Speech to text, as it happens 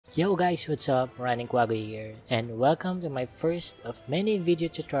Yo guys, what's up? Running Quago here, and welcome to my first of many video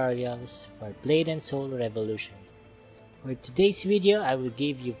tutorials for Blade and Soul Revolution. For today's video, I will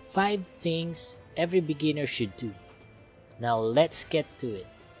give you 5 things every beginner should do. Now let's get to it.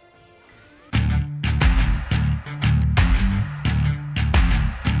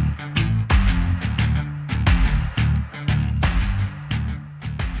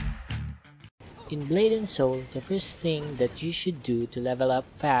 In Blade and Soul, the first thing that you should do to level up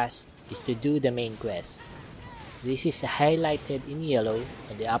fast is to do the main quest. This is highlighted in yellow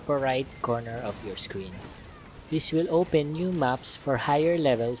on the upper right corner of your screen. This will open new maps for higher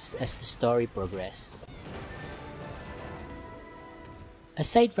levels as the story progresses.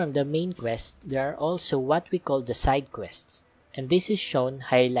 Aside from the main quest, there are also what we call the side quests, and this is shown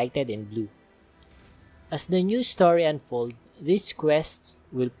highlighted in blue. As the new story unfolds, these quests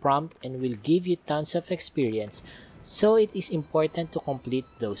will prompt and will give you tons of experience, so it is important to complete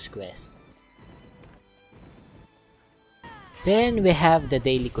those quests. Then we have the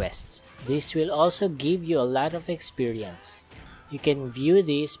daily quests. This will also give you a lot of experience. You can view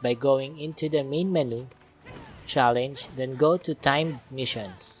this by going into the main menu, challenge, then go to timed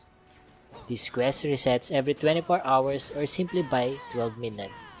missions. This quest resets every 24 hours or simply by 12 midnight.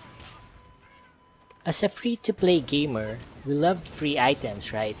 As a free-to-play gamer, we loved free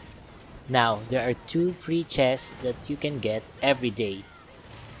items, right? Now, there are 2 free chests that you can get every day.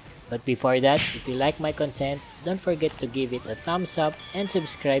 But before that, if you like my content, don't forget to give it a thumbs up and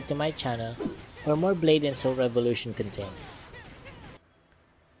subscribe to my channel for more Blade and Soul Revolution content.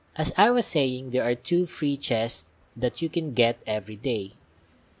 As I was saying, there are 2 free chests that you can get every day.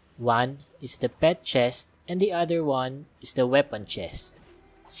 One is the pet chest and the other one is the weapon chest.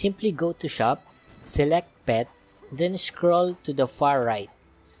 Simply go to shop, select pet, then scroll to the far right.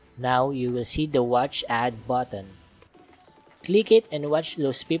 Now you will see the watch ad button. Click it and watch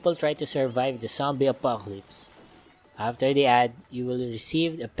those people try to survive the zombie apocalypse. After the ad, you will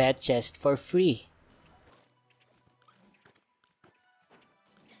receive a pet chest for free.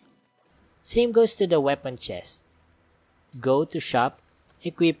 Same goes to the weapon chest. Go to shop,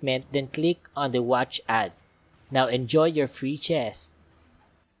 equipment, then click on the watch ad. Now enjoy your free chest.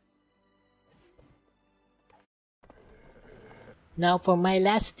 Now for my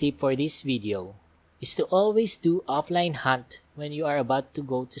last tip for this video is to always do offline hunt when you are about to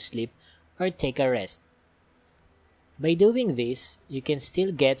go to sleep or take a rest. By doing this, you can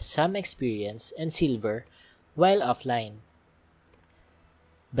still get some experience and silver while offline.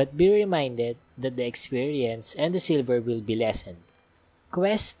 But be reminded that the experience and the silver will be lessened.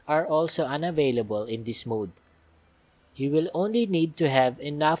 Quests are also unavailable in this mode. You will only need to have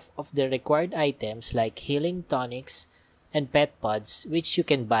enough of the required items like healing tonics and pet pods, which you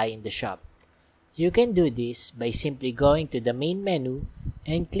can buy in the shop. You can do this by simply going to the main menu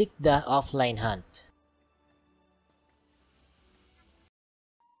and click the offline hunt.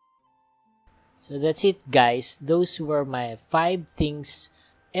 So that's it guys, those were my 5 things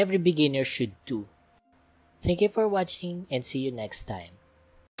every beginner should do. Thank you for watching and see you next time.